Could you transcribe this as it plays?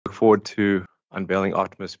forward to unveiling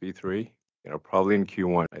Optimus V3. Probably in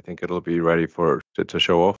Q1. I think it'll be ready to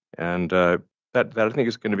show off, and that I think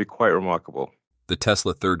is going to be quite remarkable. The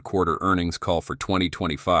Tesla third quarter earnings call for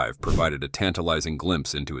 2025 provided a tantalizing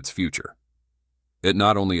glimpse into its future. It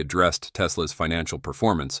not only addressed Tesla's financial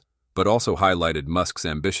performance, but also highlighted Musk's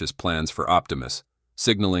ambitious plans for Optimus,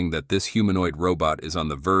 signaling that this humanoid robot is on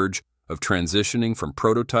the verge of transitioning from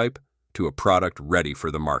prototype to a product ready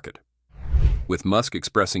for the market. With Musk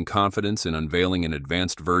expressing confidence in unveiling an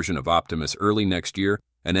advanced version of Optimus early next year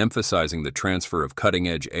and emphasizing the transfer of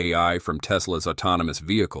cutting-edge AI from Tesla's autonomous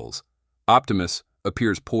vehicles, Optimus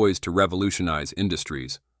appears poised to revolutionize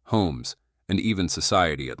industries, homes, and even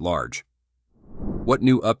society at large. What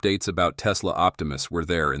new updates about Tesla Optimus were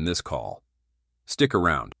there in this call? Stick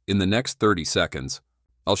around. In the next 30 seconds,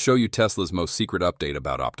 I'll show you Tesla's most secret update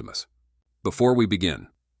about Optimus. Before we begin,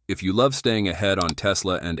 if you love staying ahead on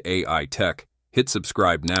Tesla and AI tech, hit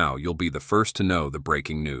subscribe now. You'll be the first to know the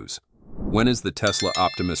breaking news. When is the Tesla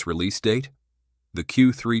Optimus release date? The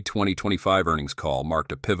Q3 2025 earnings call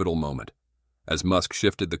marked a pivotal moment, as Musk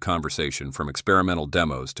shifted the conversation from experimental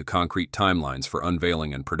demos to concrete timelines for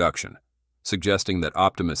unveiling and production, suggesting that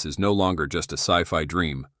Optimus is no longer just a sci-fi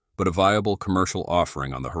dream, but a viable commercial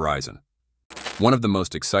offering on the horizon. One of the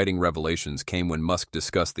most exciting revelations came when Musk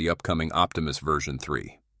discussed the upcoming Optimus version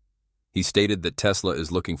 3. He stated that Tesla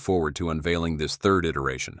is looking forward to unveiling this third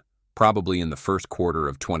iteration, probably in the first quarter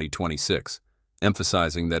of 2026,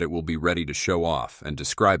 emphasizing that it will be ready to show off and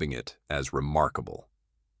describing it as remarkable.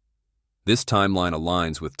 This timeline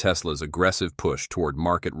aligns with Tesla's aggressive push toward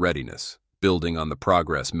market readiness, building on the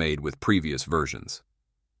progress made with previous versions.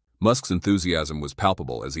 Musk's enthusiasm was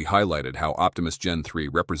palpable as he highlighted how Optimus Gen 3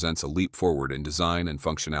 represents a leap forward in design and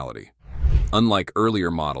functionality. Unlike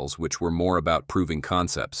earlier models, which were more about proving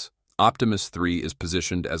concepts, Optimus 3 is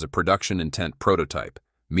positioned as a production-intent prototype,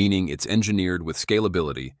 meaning it's engineered with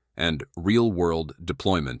scalability and real-world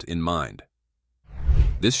deployment in mind.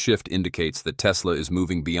 This shift indicates that Tesla is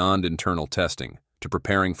moving beyond internal testing to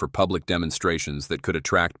preparing for public demonstrations that could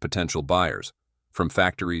attract potential buyers, from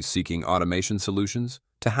factories seeking automation solutions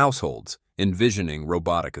to households envisioning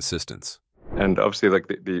robotic assistance. And obviously, like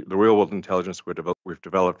the real-world intelligence we've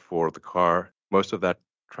developed for the car, most of that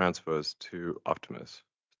transfers to Optimus.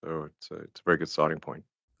 So it's a very good starting point.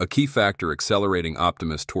 A key factor accelerating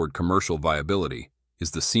Optimus toward commercial viability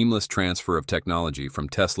is the seamless transfer of technology from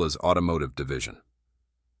Tesla's automotive division.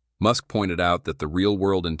 Musk pointed out that the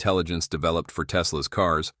real-world intelligence developed for Tesla's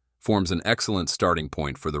cars forms an excellent starting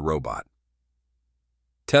point for the robot.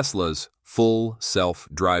 Tesla's full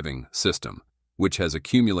self-driving system, which has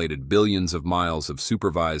accumulated billions of miles of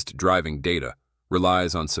supervised driving data,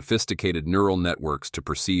 relies on sophisticated neural networks to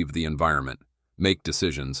perceive the environment, make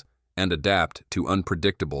decisions, and adapt to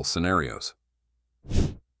unpredictable scenarios.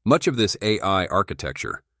 Much of this AI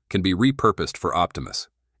architecture can be repurposed for Optimus,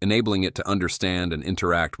 enabling it to understand and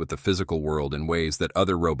interact with the physical world in ways that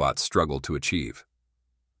other robots struggle to achieve.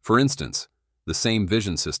 For instance, the same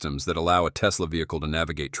vision systems that allow a Tesla vehicle to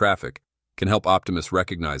navigate traffic can help Optimus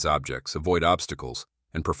recognize objects, avoid obstacles,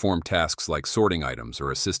 and perform tasks like sorting items or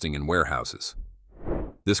assisting in warehouses.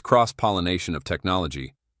 This cross-pollination of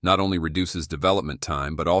technology not only reduces development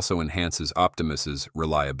time but also enhances Optimus's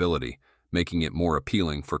reliability, making it more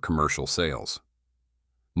appealing for commercial sales.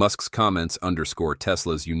 Musk's comments underscore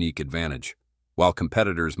Tesla's unique advantage. While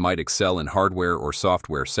competitors might excel in hardware or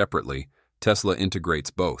software separately, Tesla integrates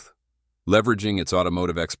both, leveraging its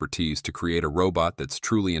automotive expertise to create a robot that's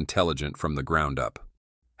truly intelligent from the ground up.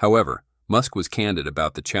 However, Musk was candid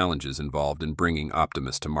about the challenges involved in bringing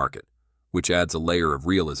Optimus to market, which adds a layer of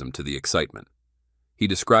realism to the excitement. He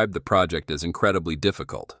described the project as incredibly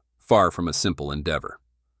difficult, far from a simple endeavor.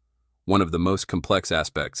 One of the most complex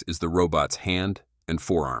aspects is the robot's hand and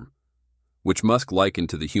forearm, which Musk likened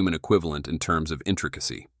to the human equivalent in terms of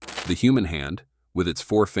intricacy. The human hand, with its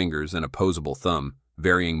 4 fingers and opposable thumb,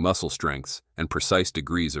 varying muscle strengths and precise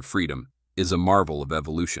degrees of freedom, is a marvel of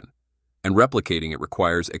evolution, and replicating it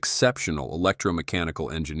requires exceptional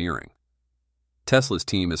electromechanical engineering. Tesla's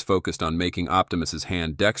team is focused on making Optimus's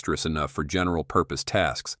hand dexterous enough for general-purpose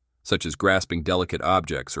tasks, such as grasping delicate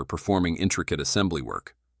objects or performing intricate assembly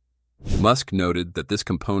work. Musk noted that this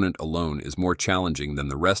component alone is more challenging than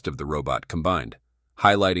the rest of the robot combined,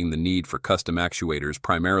 highlighting the need for custom actuators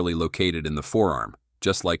primarily located in the forearm,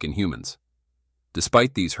 just like in humans.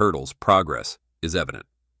 Despite these hurdles, progress is evident.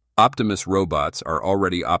 Optimus robots are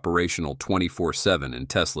already operational 24/7 in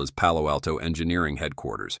Tesla's Palo Alto engineering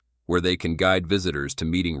headquarters, where they can guide visitors to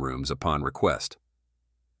meeting rooms upon request.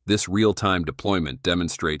 This real-time deployment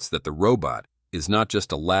demonstrates that the robot is not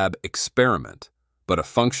just a lab experiment, but a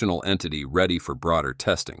functional entity ready for broader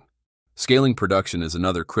testing. Scaling production is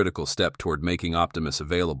another critical step toward making Optimus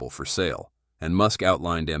available for sale, and Musk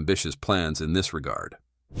outlined ambitious plans in this regard.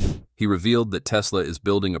 He revealed that Tesla is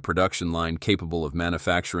building a production line capable of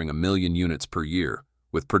manufacturing 1 million units per year,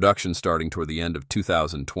 with production starting toward the end of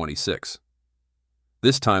 2026.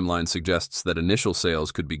 This timeline suggests that initial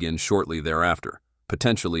sales could begin shortly thereafter,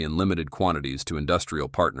 potentially in limited quantities to industrial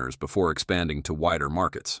partners before expanding to wider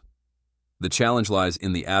markets. The challenge lies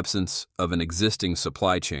in the absence of an existing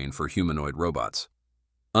supply chain for humanoid robots.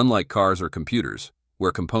 Unlike cars or computers,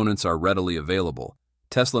 where components are readily available,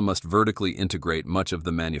 Tesla must vertically integrate much of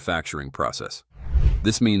the manufacturing process.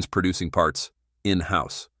 This means producing parts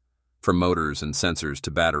in-house, from motors and sensors to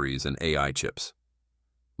batteries and AI chips.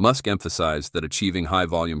 Musk emphasized that achieving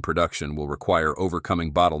high-volume production will require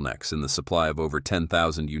overcoming bottlenecks in the supply of over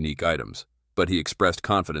 10,000 unique items, but he expressed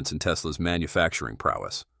confidence in Tesla's manufacturing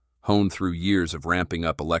prowess, honed through years of ramping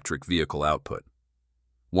up electric vehicle output.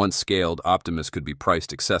 Once scaled, Optimus could be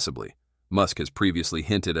priced accessibly. Musk has previously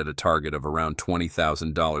hinted at a target of around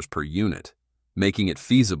 $20,000 per unit, making it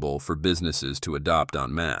feasible for businesses to adopt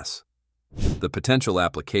en masse. The potential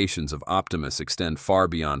applications of Optimus extend far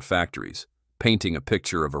beyond factories, painting a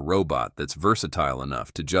picture of a robot that's versatile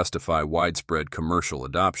enough to justify widespread commercial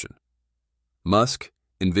adoption. Musk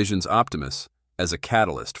envisions Optimus as a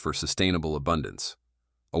catalyst for sustainable abundance,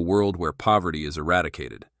 a world where poverty is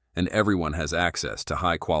eradicated and everyone has access to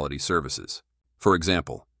high-quality services. For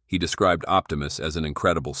example, he described Optimus as an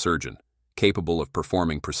incredible surgeon, capable of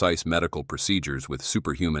performing precise medical procedures with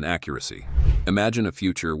superhuman accuracy. Imagine a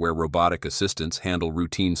future where robotic assistants handle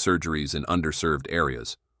routine surgeries in underserved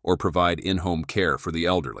areas, or provide in-home care for the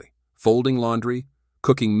elderly, folding laundry,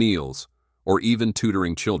 cooking meals, or even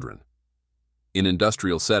tutoring children. In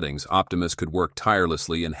industrial settings, Optimus could work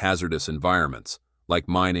tirelessly in hazardous environments, like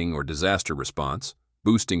mining or disaster response,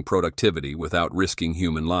 boosting productivity without risking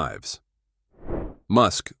human lives.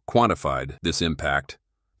 Musk quantified this impact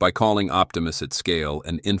by calling Optimus at scale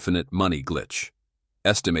an infinite money glitch,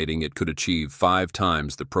 estimating it could achieve 5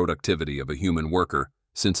 times the productivity of a human worker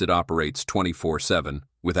since it operates 24/7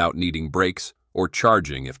 without needing breaks or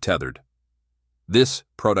charging if tethered. This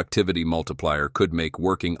productivity multiplier could make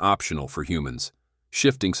working optional for humans,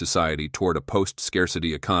 shifting society toward a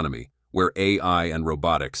post-scarcity economy where AI and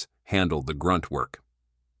robotics handle the grunt work.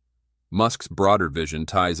 Musk's broader vision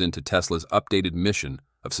ties into Tesla's updated mission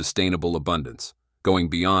of sustainable abundance, going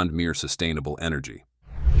beyond mere sustainable energy.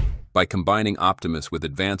 By combining Optimus with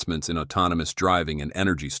advancements in autonomous driving and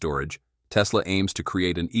energy storage, Tesla aims to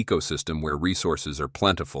create an ecosystem where resources are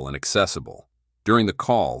plentiful and accessible. During the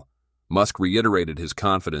call, Musk reiterated his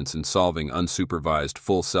confidence in solving unsupervised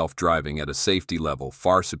full self-driving at a safety level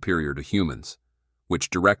far superior to humans, which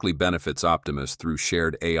directly benefits Optimus through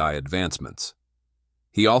shared AI advancements.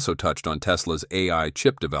 He also touched on Tesla's AI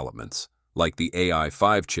chip developments, like the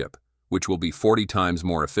AI5 chip, which will be 40 times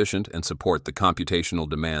more efficient and support the computational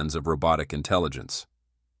demands of robotic intelligence.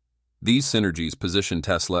 These synergies position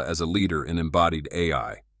Tesla as a leader in embodied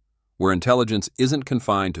AI, where intelligence isn't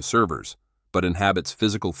confined to servers, but inhabits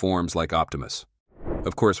physical forms like Optimus.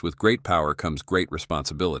 Of course, with great power comes great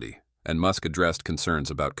responsibility, and Musk addressed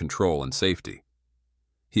concerns about control and safety.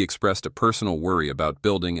 He expressed a personal worry about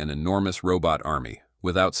building an enormous robot army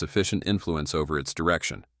without sufficient influence over its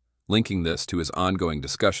direction, linking this to his ongoing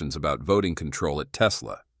discussions about voting control at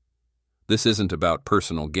Tesla. This isn't about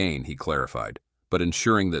personal gain, he clarified, but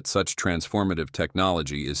ensuring that such transformative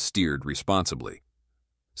technology is steered responsibly.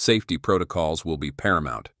 Safety protocols will be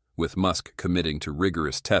paramount, with Musk committing to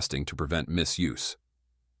rigorous testing to prevent misuse.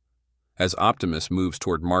 As Optimus moves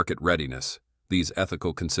toward market readiness, these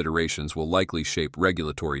ethical considerations will likely shape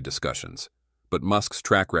regulatory discussions, but Musk's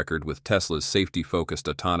track record with Tesla's safety-focused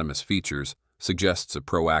autonomous features suggests a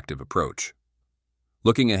proactive approach.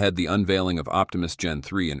 Looking ahead, the unveiling of Optimus Gen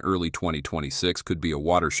 3 in early 2026 could be a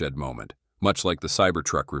watershed moment, much like the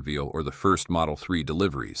Cybertruck reveal or the first Model 3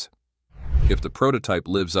 deliveries. If the prototype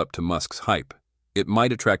lives up to Musk's hype, it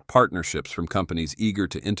might attract partnerships from companies eager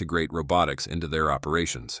to integrate robotics into their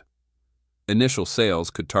operations. Initial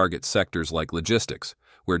sales could target sectors like logistics,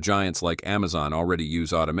 where giants like Amazon already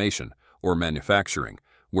use automation, or manufacturing,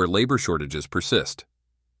 where labor shortages persist.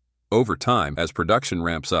 Over time, as production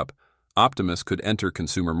ramps up, Optimus could enter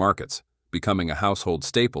consumer markets, becoming a household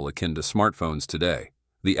staple akin to smartphones today.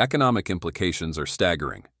 The economic implications are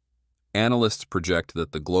staggering. Analysts project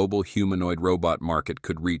that the global humanoid robot market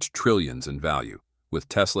could reach trillions in value, with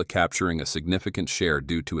Tesla capturing a significant share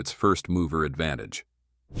due to its first-mover advantage.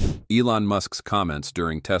 Elon Musk's comments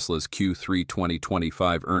during Tesla's Q3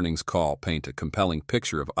 2025 earnings call paint a compelling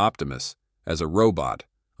picture of Optimus as a robot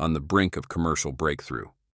on the brink of commercial breakthrough.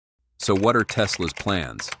 So what are Tesla's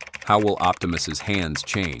plans? How will Optimus's hands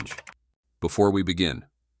change? Before we begin,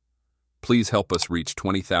 please help us reach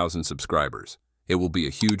 20,000 subscribers. It will be a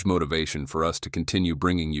huge motivation for us to continue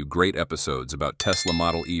bringing you great episodes about Tesla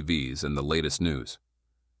Model EVs and the latest news.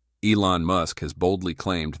 Elon Musk has boldly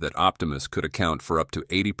claimed that Optimus could account for up to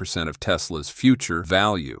 80% of Tesla's future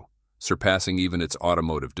value, surpassing even its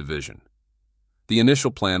automotive division. The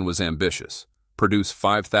initial plan was ambitious: produce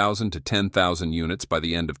 5,000 to 10,000 units by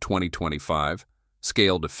the end of 2025,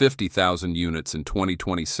 scale to 50,000 units in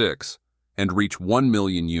 2026, and reach 1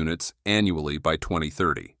 million units annually by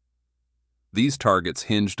 2030. These targets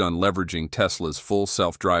hinged on leveraging Tesla's full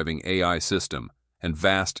self-driving AI system and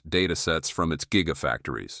vast datasets from its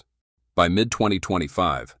gigafactories. By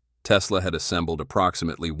mid-2025, Tesla had assembled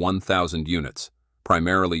approximately 1,000 units,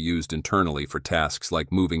 primarily used internally for tasks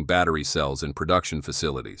like moving battery cells in production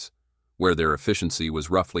facilities, where their efficiency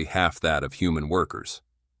was roughly half that of human workers.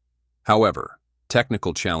 However,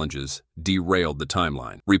 technical challenges derailed the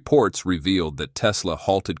timeline. Reports revealed that Tesla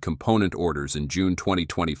halted component orders in June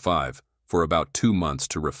 2025 for about 2 months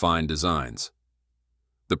to refine designs.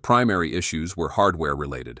 The primary issues were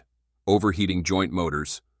hardware-related: overheating joint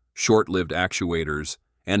motors, short-lived actuators,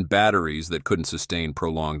 and batteries that couldn't sustain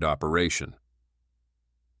prolonged operation.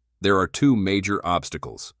 There are 2 major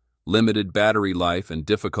obstacles: limited battery life and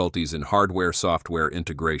difficulties in hardware-software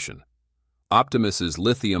integration. Optimus's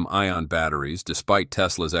lithium-ion batteries, despite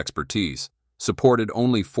Tesla's expertise, supported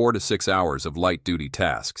only 4 to 6 hours of light-duty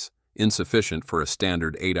tasks, insufficient for a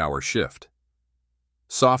standard 8-hour shift.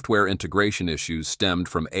 Software integration issues stemmed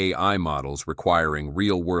from AI models requiring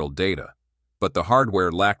real-world data, but the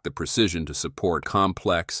hardware lacked the precision to support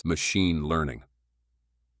complex machine learning.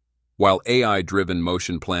 While AI-driven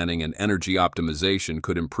motion planning and energy optimization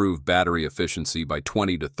could improve battery efficiency by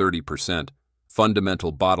 20 to 30%,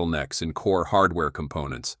 fundamental bottlenecks in core hardware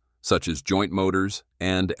components, such as joint motors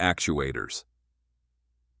and actuators.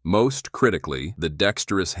 Most critically, the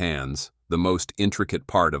dexterous hands, the most intricate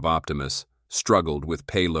part of Optimus, struggled with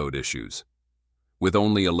payload issues. With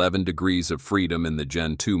only 11 degrees of freedom in the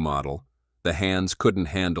Gen 2 model, the hands couldn't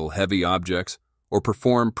handle heavy objects or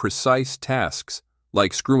perform precise tasks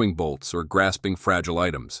like screwing bolts or grasping fragile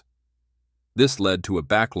items. This led to a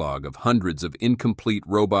backlog of hundreds of incomplete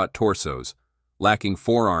robot torsos, lacking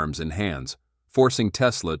forearms and hands, forcing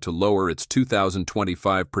Tesla to lower its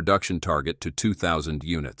 2025 production target to 2,000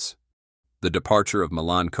 units. The departure of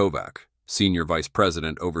Milan Kovac, senior vice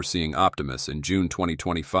president overseeing Optimus in June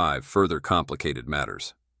 2025, further complicated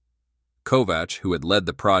matters. Kovac, who had led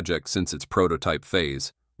the project since its prototype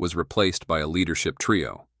phase, was replaced by a leadership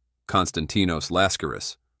trio: Konstantinos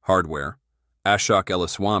Laskaris, hardware; Ashok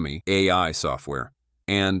Eliswamy, AI software;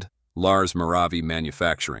 and Lars Moravi,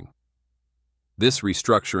 manufacturing. This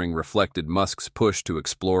restructuring reflected Musk's push to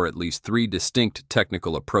explore at least 3 distinct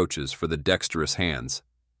technical approaches for the dexterous hands.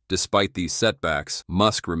 Despite these setbacks,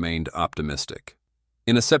 Musk remained optimistic.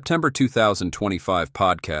 In a September 2025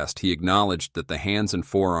 podcast, he acknowledged that the hands and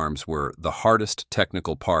forearms were the hardest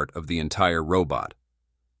technical part of the entire robot,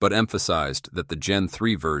 but emphasized that the Gen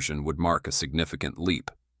 3 version would mark a significant leap.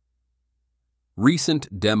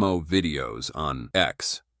 Recent demo videos on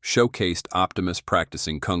X showcased Optimus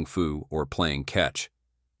practicing kung fu or playing catch,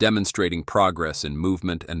 demonstrating progress in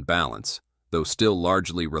movement and balance, though still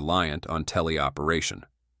largely reliant on teleoperation.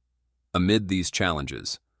 Amid these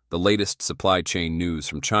challenges, the latest supply chain news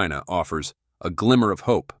from China offers a glimmer of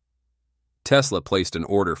hope. Tesla placed an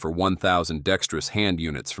order for 1,000 dexterous hand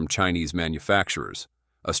units from Chinese manufacturers,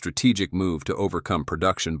 a strategic move to overcome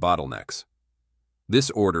production bottlenecks. This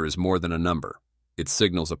order is more than a number. It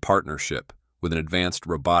signals a partnership with an advanced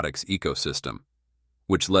robotics ecosystem,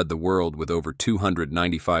 which led the world with over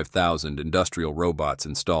 295,000 industrial robots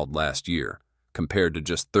installed last year, compared to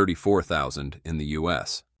just 34,000 in the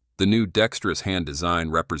US. The new dexterous hand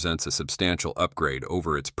design represents a substantial upgrade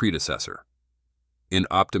over its predecessor. In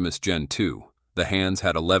Optimus Gen 2, the hands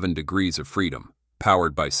had 11 degrees of freedom,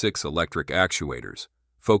 powered by 6 electric actuators,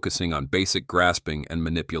 focusing on basic grasping and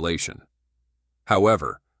manipulation.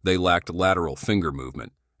 However, they lacked lateral finger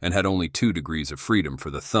movement and had only 2 degrees of freedom for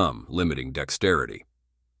the thumb, limiting dexterity.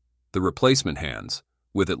 The replacement hands,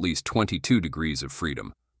 with at least 22 degrees of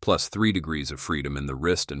freedom, plus 3 degrees of freedom in the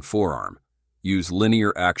wrist and forearm, use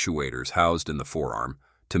linear actuators housed in the forearm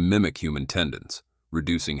to mimic human tendons,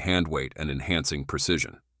 reducing hand weight and enhancing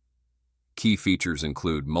precision. Key features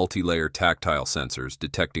include multi-layer tactile sensors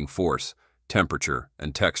detecting force, temperature,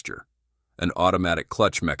 and texture, an automatic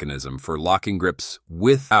clutch mechanism for locking grips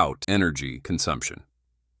without energy consumption,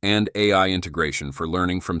 and AI integration for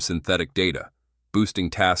learning from synthetic data, boosting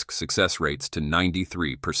task success rates to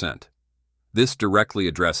 93%. This directly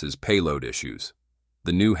addresses payload issues.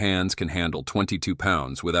 The new hands can handle 22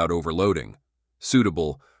 pounds without overloading,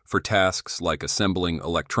 suitable for tasks like assembling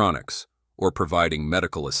electronics or providing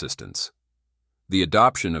medical assistance. The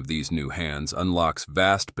adoption of these new hands unlocks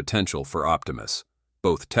vast potential for Optimus,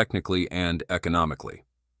 both technically and economically.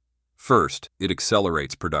 First, it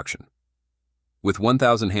accelerates production. With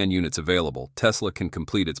 1,000 hand units available, Tesla can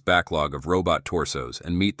complete its backlog of robot torsos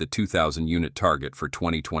and meet the 2,000 unit target for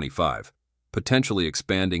 2025, potentially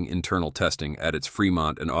expanding internal testing at its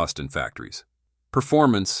Fremont and Austin factories.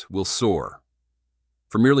 Performance will soar.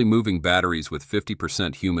 For merely moving batteries with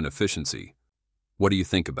 50% human efficiency, what do you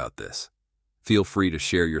think about this? Feel free to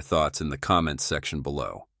share your thoughts in the comments section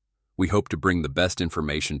below. We hope to bring the best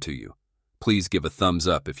information to you. Please give a thumbs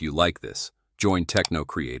up if you like this. Join Techno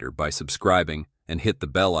Creator by subscribing and hit the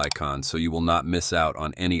bell icon so you will not miss out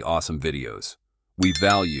on any awesome videos. We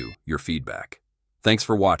value your feedback. Thanks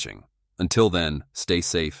for watching. Until then, stay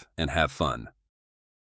safe and have fun.